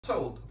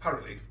Told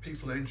apparently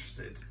people are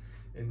interested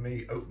in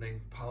me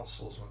opening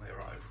parcels when they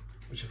arrive,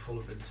 which are full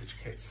of vintage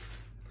kit.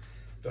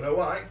 Don't know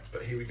why,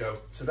 but here we go.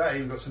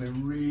 Today we've got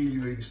something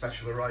really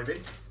special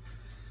arriving.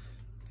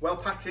 Well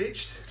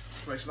packaged,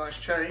 makes a nice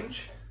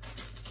change.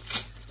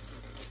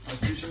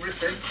 Let's do some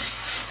ripping.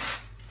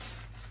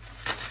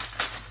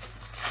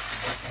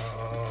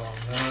 Oh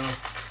no.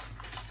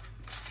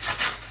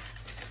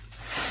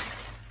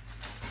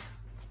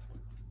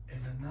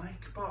 In a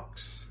Nike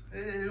box.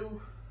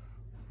 Ew.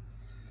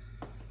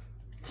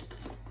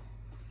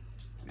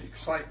 The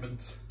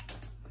excitement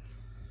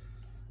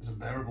is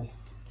unbearable.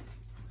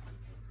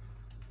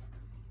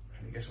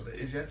 Can you guess what it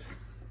is yet?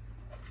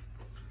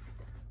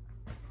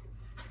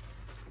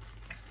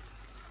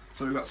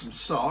 So we've got some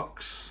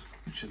socks,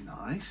 which are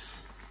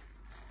nice,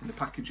 in the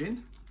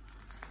packaging,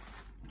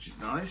 which is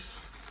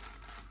nice.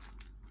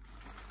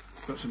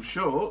 We've got some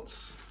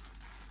shorts,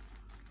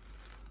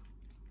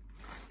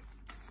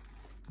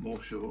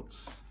 more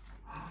shorts,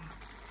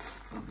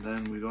 and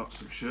then we got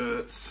some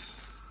shirts.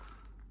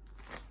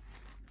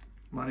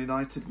 Man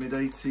United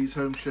mid-80s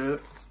home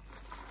shirt,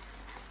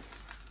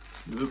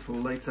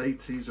 Liverpool late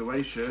 80s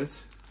away shirt,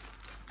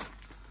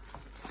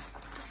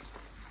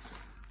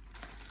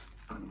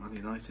 and a Man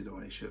United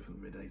away shirt from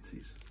the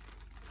mid-80s.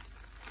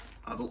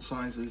 Adult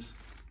sizes,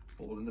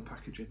 all in the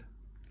packaging.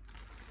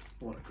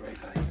 What a great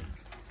day.